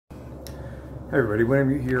Hey everybody,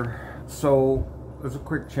 Wintermute here. So, there's a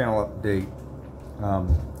quick channel update.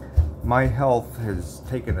 My health has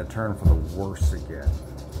taken a turn for the worse again.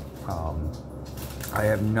 I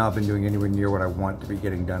have not been doing anywhere near what I want to be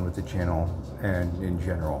getting done with the channel and in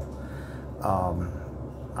general.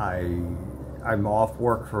 I'm off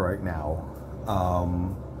work for right now.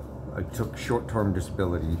 I took short-term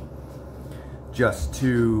disability just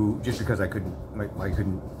because I couldn't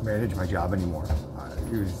manage my job anymore.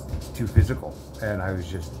 It was too physical, and I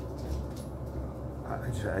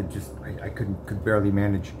could barely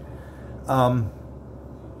manage.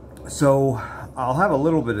 So I'll have a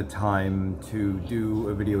little bit of time to do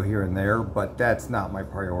a video here and there, but that's not my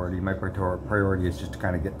priority. My priority is just to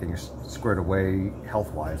kind of get things squared away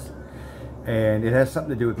health-wise, and it has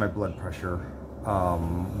something to do with my blood pressure.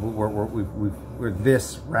 Where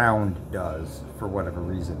this round does, for whatever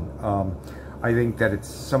reason. I think that it's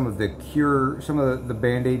some of the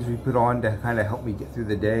band-aids we put on to kind of help me get through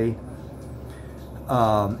the day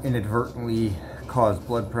inadvertently cause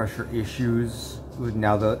blood pressure issues.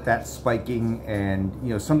 Now that's spiking, and you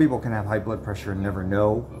know, some people can have high blood pressure and never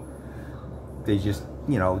know. They just,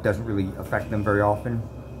 you know, it doesn't really affect them very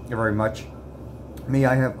much. Me,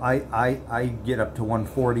 I get up to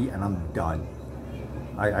 140 and I'm done.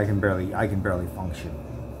 I can barely function.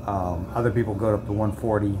 Other people go up to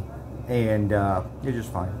 140 and you're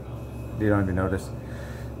just fine. They don't even notice.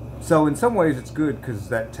 So in some ways it's good, because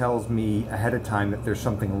that tells me ahead of time that there's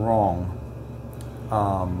something wrong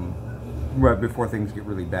right before things get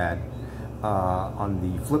really bad. On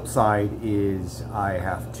the flip side is I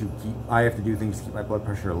have to do things to keep my blood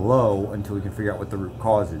pressure low until we can figure out what the root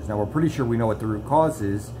cause is. Now we're pretty sure we know what the root cause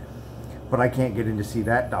is, but I can't get in to see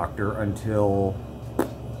that doctor until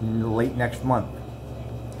late next month.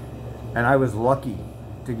 And I was lucky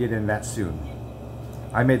to get in that soon.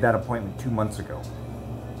 I made that appointment 2 months ago.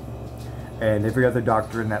 And every other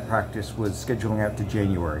doctor in that practice was scheduling out to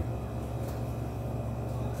January.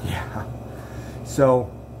 Yeah. So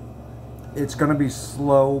it's going to be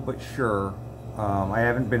slow but sure. I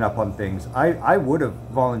haven't been up on things. I would have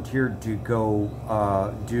volunteered to go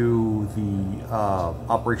do the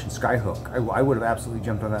Operation Skyhook. I would have absolutely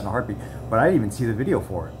jumped on that in a heartbeat, but I didn't even see the video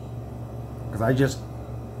for it, because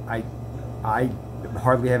I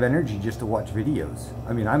hardly have energy just to watch videos.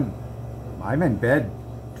 I mean, I'm in bed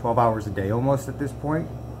 12 hours a day almost at this point,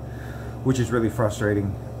 which is really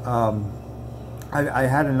frustrating. I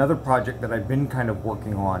had another project that I've been kind of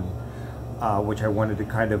working on, which I wanted to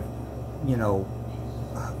kind of, you know,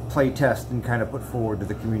 play test and kind of put forward to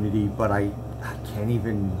the community, but I can't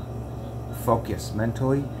even focus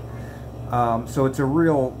mentally. So it's a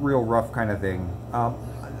real rough kind of thing.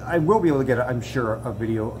 I will be able to get, I'm sure, a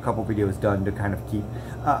couple videos done to kind of keep.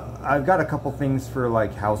 I've got a couple things for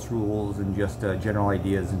like house rules and just general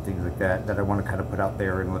ideas and things like that I want to kind of put out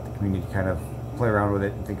there and let the community kind of play around with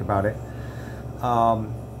it and think about it.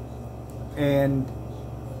 And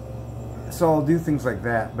so I'll do things like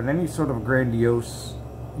that, but any sort of grandiose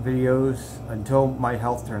videos, until my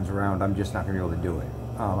health turns around, I'm just not going to be able to do it.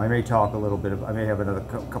 I may talk a little bit I may have another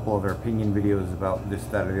couple other opinion videos about this,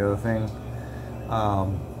 that, or the other thing.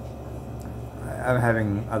 I'm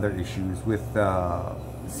having other issues with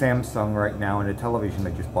Samsung right now, and a television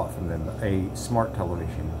I just bought from them, a smart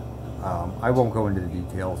television. I won't go into the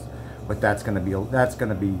details, but that's going to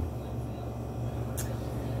be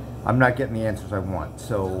I'm not getting the answers I want,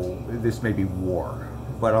 so this may be war,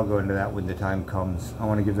 but I'll go into that when the time comes. I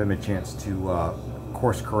want to give them a chance to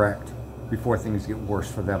course correct before things get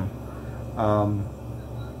worse for them.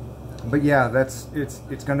 But yeah, it's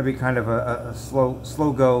going to be kind of a slow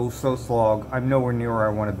slog. I'm nowhere near where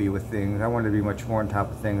I want to be with things. I wanted to be much more on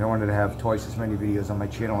top of things. I wanted to have twice as many videos on my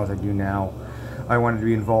channel as I do now. I wanted to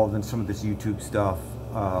be involved in some of this YouTube stuff.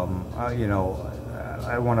 You know,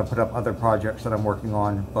 I want to put up other projects that I'm working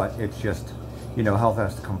on, but it's just, you know, health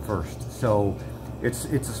has to come first. So it's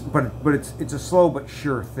a slow but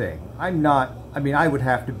sure thing. I mean, I would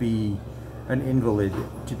have to be an invalid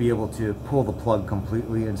to be able to pull the plug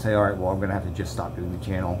completely and say, all right, well, I'm going to have to just stop doing the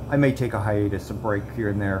channel. I may take a hiatus, a break here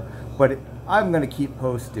and there, but I'm going to keep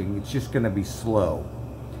posting. It's just going to be slow.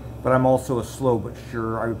 But I'm also a slow but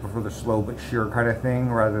sure. I would prefer the slow but sure kind of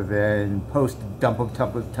thing, rather than dump a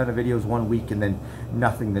ton of videos 1 week and then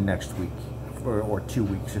nothing the next week, or 2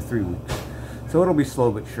 weeks, or 3 weeks. So it'll be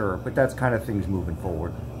slow but sure, but that's kind of things moving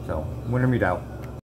forward. So, Wintermute out.